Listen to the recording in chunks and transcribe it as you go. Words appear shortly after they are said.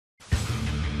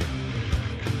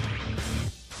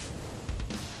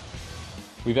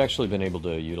We've actually been able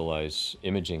to utilize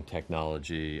imaging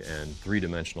technology and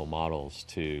three-dimensional models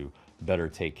to better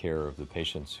take care of the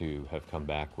patients who have come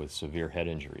back with severe head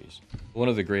injuries. One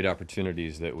of the great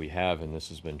opportunities that we have, and this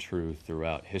has been true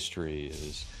throughout history,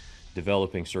 is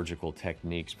developing surgical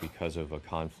techniques because of a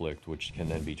conflict which can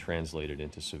then be translated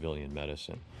into civilian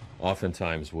medicine.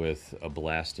 Oftentimes with a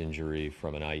blast injury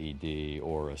from an IED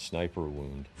or a sniper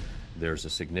wound, there's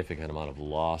a significant amount of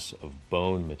loss of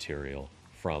bone material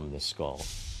from the skull.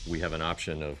 We have an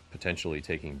option of potentially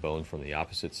taking bone from the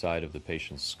opposite side of the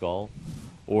patient's skull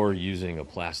or using a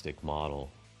plastic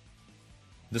model.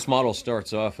 This model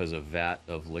starts off as a vat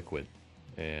of liquid,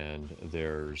 and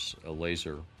there's a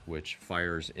laser which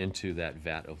fires into that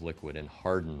vat of liquid and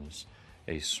hardens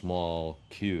a small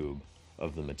cube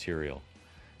of the material.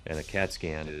 And a CAT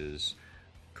scan is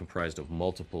comprised of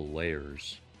multiple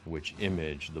layers which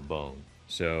image the bone.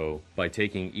 So by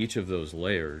taking each of those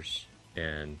layers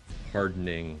and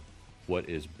hardening what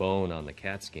is bone on the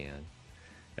CAT scan,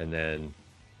 and then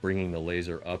bringing the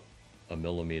laser up a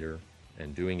millimeter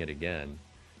and doing it again,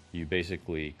 you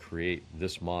basically create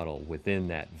this model within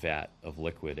that vat of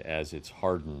liquid as it's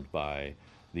hardened by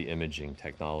the imaging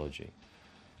technology.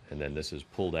 And then this is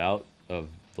pulled out of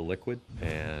the liquid,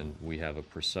 and we have a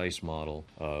precise model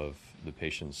of the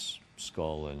patient's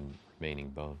skull and remaining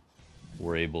bone.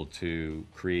 We're able to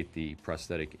create the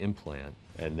prosthetic implant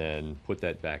and then put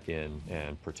that back in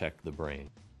and protect the brain.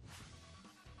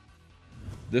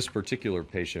 This particular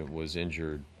patient was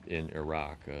injured in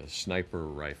Iraq. A sniper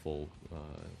rifle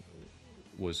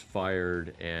was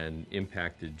fired and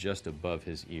impacted just above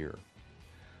his ear.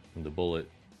 And the bullet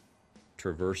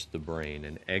traversed the brain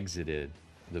and exited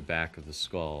the back of the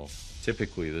skull.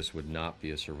 Typically, this would not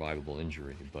be a survivable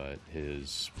injury, but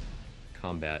his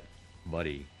combat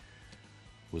buddy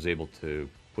was able to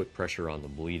put pressure on the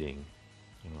bleeding,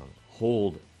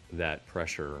 hold that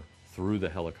pressure through the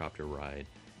helicopter ride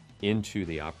into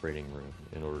the operating room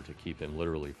in order to keep him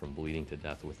literally from bleeding to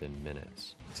death within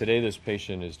minutes. Today, this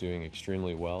patient is doing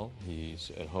extremely well.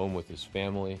 He's at home with his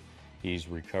family. He's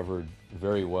recovered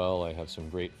very well. I have some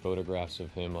great photographs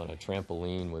of him on a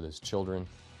trampoline with his children,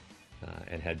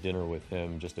 and had dinner with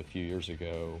him just a few years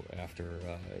ago after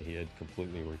he had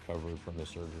completely recovered from the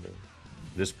surgery.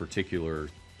 This particular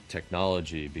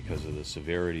technology, because of the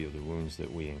severity of the wounds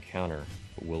that we encounter,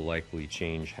 will likely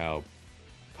change how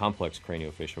complex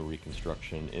craniofacial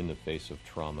reconstruction in the face of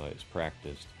trauma is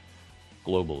practiced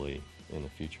globally in the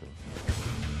future.